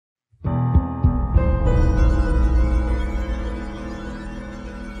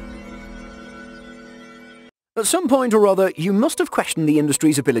At some point or other, you must have questioned the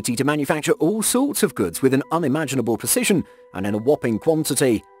industry's ability to manufacture all sorts of goods with an unimaginable precision and in a whopping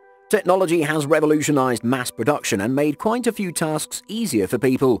quantity. Technology has revolutionized mass production and made quite a few tasks easier for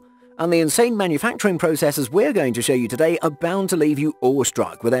people. And the insane manufacturing processes we're going to show you today are bound to leave you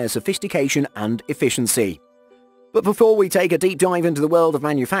awestruck with their sophistication and efficiency. But before we take a deep dive into the world of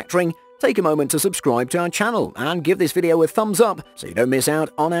manufacturing, take a moment to subscribe to our channel and give this video a thumbs up so you don't miss out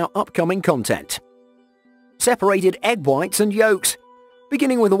on our upcoming content. Separated egg whites and yolks.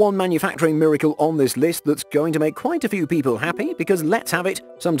 Beginning with the one manufacturing miracle on this list that's going to make quite a few people happy because, let's have it,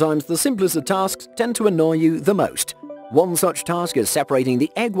 sometimes the simplest of tasks tend to annoy you the most. One such task is separating the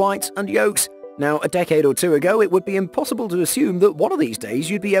egg whites and yolks. Now, a decade or two ago, it would be impossible to assume that one of these days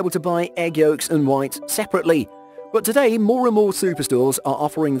you'd be able to buy egg yolks and whites separately. But today, more and more superstores are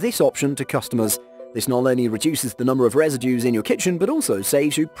offering this option to customers. This not only reduces the number of residues in your kitchen, but also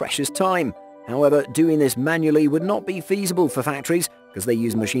saves you precious time. However, doing this manually would not be feasible for factories because they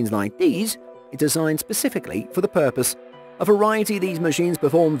use machines like these, designed specifically for the purpose. A variety of these machines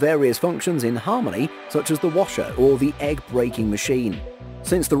perform various functions in harmony, such as the washer or the egg breaking machine.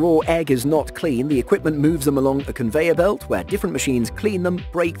 Since the raw egg is not clean, the equipment moves them along a conveyor belt where different machines clean them,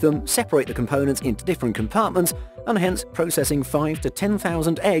 break them, separate the components into different compartments, and hence processing 5,000 to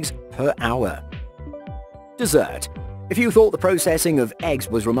 10,000 eggs per hour. Dessert. If you thought the processing of eggs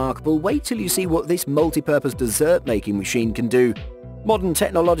was remarkable, wait till you see what this multi-purpose dessert-making machine can do. Modern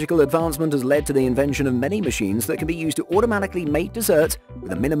technological advancement has led to the invention of many machines that can be used to automatically make desserts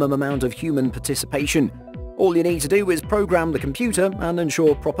with a minimum amount of human participation. All you need to do is program the computer and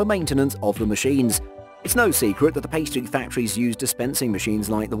ensure proper maintenance of the machines. It's no secret that the pastry factories use dispensing machines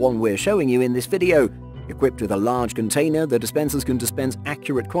like the one we're showing you in this video. Equipped with a large container, the dispensers can dispense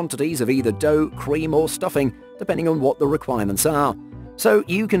accurate quantities of either dough, cream or stuffing, depending on what the requirements are. So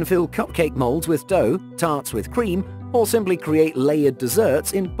you can fill cupcake molds with dough, tarts with cream, or simply create layered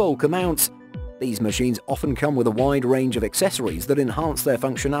desserts in bulk amounts. These machines often come with a wide range of accessories that enhance their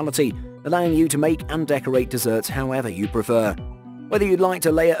functionality, allowing you to make and decorate desserts however you prefer. Whether you'd like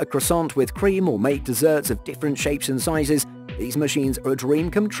to layer a croissant with cream or make desserts of different shapes and sizes, these machines are a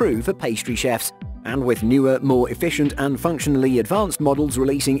dream come true for pastry chefs. And with newer, more efficient and functionally advanced models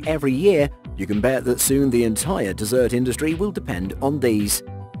releasing every year, you can bet that soon the entire dessert industry will depend on these.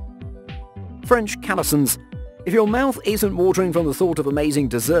 French calissons. If your mouth isn't watering from the thought of amazing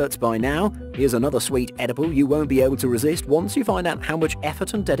desserts by now, here's another sweet edible you won't be able to resist once you find out how much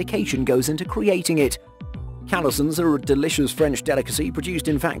effort and dedication goes into creating it. Calissons are a delicious French delicacy produced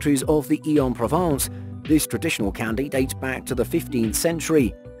in factories of the Aix-en-Provence. This traditional candy dates back to the 15th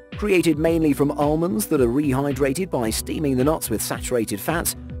century. Created mainly from almonds that are rehydrated by steaming the nuts with saturated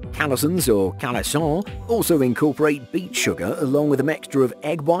fats, calissons or calissons also incorporate beet sugar along with a mixture of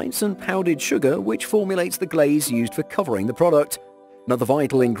egg whites and powdered sugar which formulates the glaze used for covering the product. Another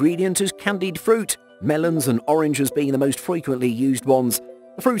vital ingredient is candied fruit, melons and oranges being the most frequently used ones.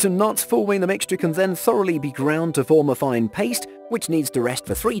 The fruit and nuts forming the mixture can then thoroughly be ground to form a fine paste, which needs to rest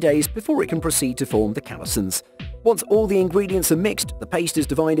for 3 days before it can proceed to form the calissons. Once all the ingredients are mixed, the paste is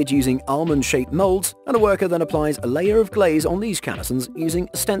divided using almond-shaped molds, and a worker then applies a layer of glaze on these calissons using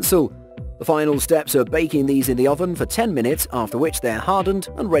a stencil. The final steps are baking these in the oven for 10 minutes, after which they're hardened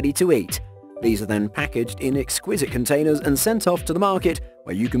and ready to eat. These are then packaged in exquisite containers and sent off to the market,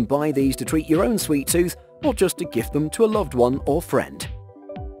 where you can buy these to treat your own sweet tooth or just to gift them to a loved one or friend.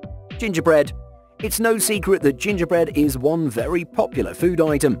 Gingerbread. It's no secret that gingerbread is one very popular food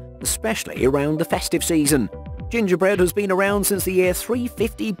item, especially around the festive season. Gingerbread has been around since the year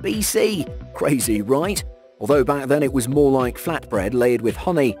 350 BC. Crazy, right? Although back then it was more like flatbread laid with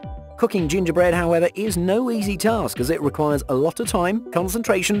honey. Cooking gingerbread, however, is no easy task as it requires a lot of time,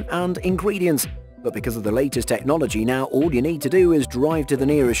 concentration and ingredients. But because of the latest technology now, all you need to do is drive to the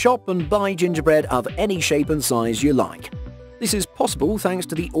nearest shop and buy gingerbread of any shape and size you like. This is possible thanks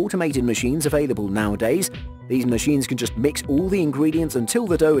to the automated machines available nowadays. These machines can just mix all the ingredients until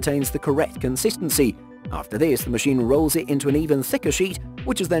the dough attains the correct consistency. After this, the machine rolls it into an even thicker sheet,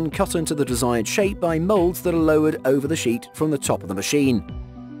 which is then cut into the desired shape by molds that are lowered over the sheet from the top of the machine.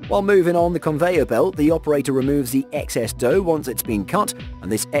 While moving on the conveyor belt, the operator removes the excess dough once it's been cut,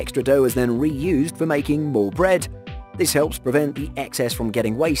 and this extra dough is then reused for making more bread. This helps prevent the excess from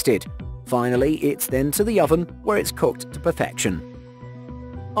getting wasted. Finally, it's then to the oven, where it's cooked to perfection.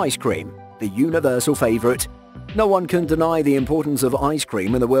 Ice cream, the universal favourite. No one can deny the importance of ice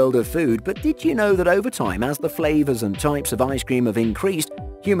cream in the world of food, but did you know that over time, as the flavours and types of ice cream have increased,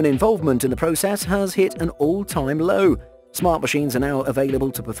 human involvement in the process has hit an all-time low? Smart machines are now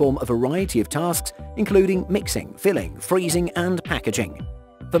available to perform a variety of tasks, including mixing, filling, freezing and packaging.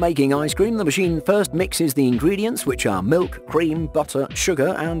 For making ice cream, the machine first mixes the ingredients, which are milk, cream, butter, sugar,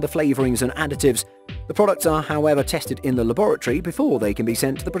 and the flavorings and additives. The products are, however, tested in the laboratory before they can be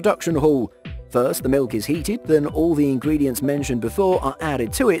sent to the production hall. First, the milk is heated, then all the ingredients mentioned before are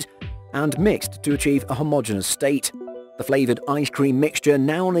added to it and mixed to achieve a homogeneous state. The flavoured ice cream mixture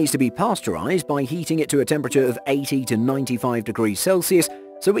now needs to be pasteurised by heating it to a temperature of 80 to 95 degrees Celsius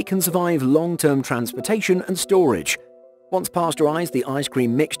so it can survive long-term transportation and storage. Once pasteurised, the ice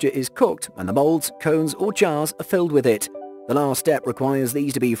cream mixture is cooked and the moulds, cones or jars are filled with it. The last step requires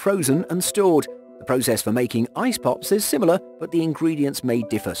these to be frozen and stored. The process for making ice pops is similar, but the ingredients may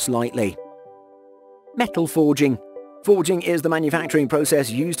differ slightly. Metal forging. Forging is the manufacturing process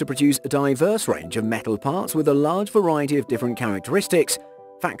used to produce a diverse range of metal parts with a large variety of different characteristics.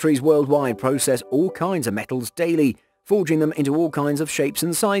 Factories worldwide process all kinds of metals daily, forging them into all kinds of shapes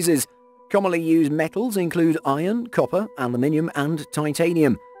and sizes. Commonly used metals include iron, copper, aluminium and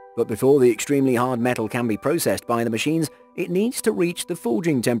titanium. But before the extremely hard metal can be processed by the machines, it needs to reach the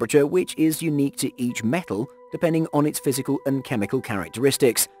forging temperature, which is unique to each metal depending on its physical and chemical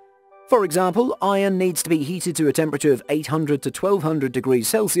characteristics. For example, iron needs to be heated to a temperature of 800 to 1200 degrees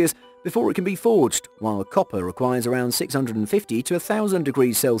Celsius before it can be forged, while copper requires around 650 to 1000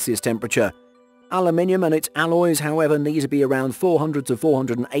 degrees Celsius temperature. Aluminium and its alloys, however, need to be around 400 to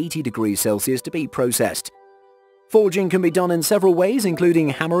 480 degrees Celsius to be processed. Forging can be done in several ways, including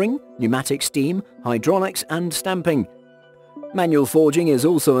hammering, pneumatic steam, hydraulics and stamping. Manual forging is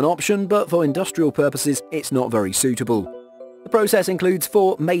also an option, but for industrial purposes it's not very suitable. The process includes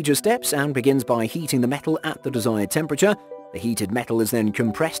 4 major steps and begins by heating the metal at the desired temperature. The heated metal is then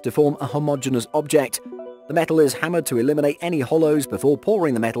compressed to form a homogeneous object. The metal is hammered to eliminate any hollows before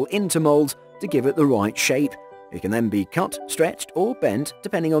pouring the metal into moulds to give it the right shape. It can then be cut, stretched or bent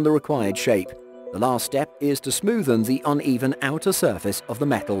depending on the required shape. The last step is to smoothen the uneven outer surface of the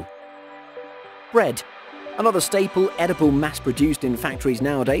metal. Bread. Another staple edible mass-produced in factories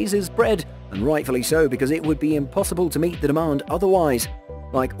nowadays is bread, and rightfully so because it would be impossible to meet the demand otherwise.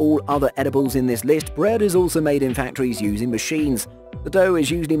 Like all other edibles in this list, bread is also made in factories using machines. The dough is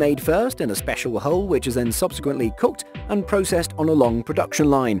usually made first in a special hull which is then subsequently cooked and processed on a long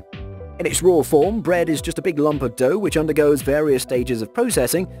production line. In its raw form, bread is just a big lump of dough which undergoes various stages of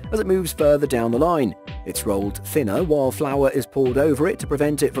processing as it moves further down the line. It's rolled thinner while flour is poured over it to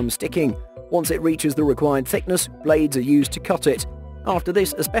prevent it from sticking. Once it reaches the required thickness, blades are used to cut it. After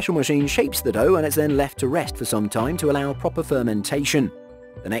this, a special machine shapes the dough and it's then left to rest for some time to allow proper fermentation.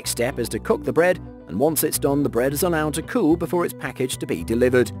 The next step is to cook the bread, and once it's done, the bread is allowed to cool before it's packaged to be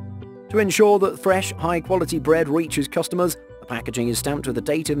delivered. To ensure that fresh, high-quality bread reaches customers, the packaging is stamped with the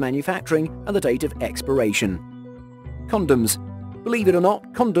date of manufacturing and the date of expiration. Condoms. Believe it or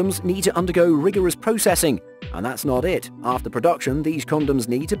not, condoms need to undergo rigorous processing. And that's not it. After production, these condoms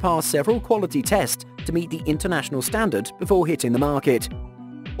need to pass several quality tests to meet the international standard before hitting the market.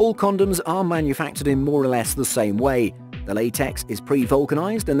 All condoms are manufactured in more or less the same way. The latex is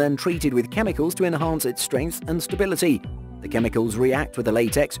pre-vulcanized and then treated with chemicals to enhance its strength and stability. The chemicals react with the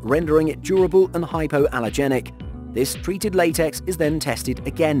latex, rendering it durable and hypoallergenic. This treated latex is then tested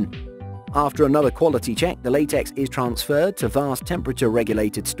again. After another quality check, the latex is transferred to vast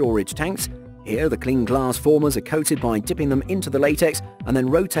temperature-regulated storage tanks. Here, the clean glass formers are coated by dipping them into the latex and then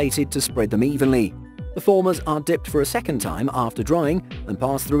rotated to spread them evenly. The formers are dipped for a second time after drying and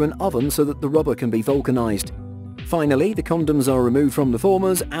passed through an oven so that the rubber can be vulcanized. Finally, the condoms are removed from the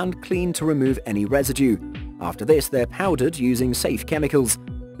formers and cleaned to remove any residue. After this, they're powdered using safe chemicals.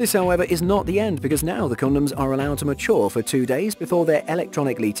 This, however, is not the end because now the condoms are allowed to mature for 2 days before they're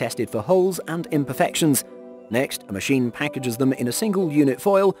electronically tested for holes and imperfections. Next, a machine packages them in a single unit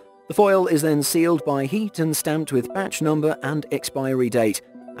foil. The foil is then sealed by heat and stamped with batch number and expiry date.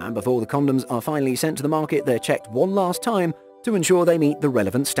 And before the condoms are finally sent to the market, they're checked one last time to ensure they meet the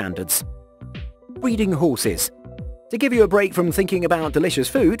relevant standards. Breeding horses. To give you a break from thinking about delicious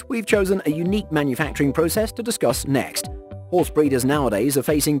food, we've chosen a unique manufacturing process to discuss next. Horse breeders nowadays are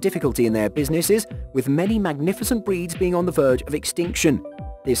facing difficulty in their businesses, with many magnificent breeds being on the verge of extinction.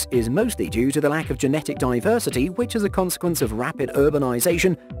 This is mostly due to the lack of genetic diversity, which is a consequence of rapid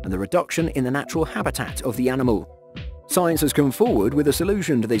urbanization and the reduction in the natural habitat of the animal. Science has come forward with a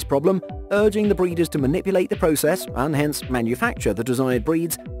solution to this problem, urging the breeders to manipulate the process and hence manufacture the desired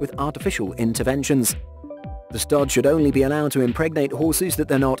breeds with artificial interventions. The stud should only be allowed to impregnate horses that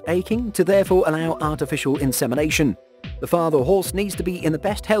they're not aching, to therefore allow artificial insemination. The father horse needs to be in the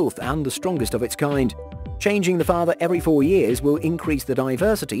best health and the strongest of its kind. Changing the father every 4 years will increase the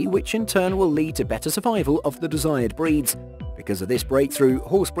diversity, which in turn will lead to better survival of the desired breeds. Because of this breakthrough,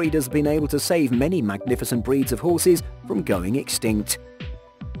 horse breeders have been able to save many magnificent breeds of horses from going extinct.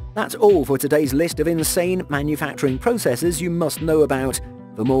 That's all for today's list of insane manufacturing processes you must know about.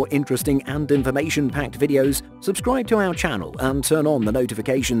 For more interesting and information-packed videos, subscribe to our channel and turn on the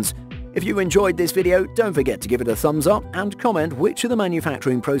notifications. If you enjoyed this video, don't forget to give it a thumbs up and comment which of the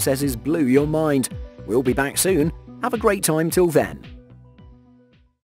manufacturing processes blew your mind. We'll be back soon. Have a great time till then.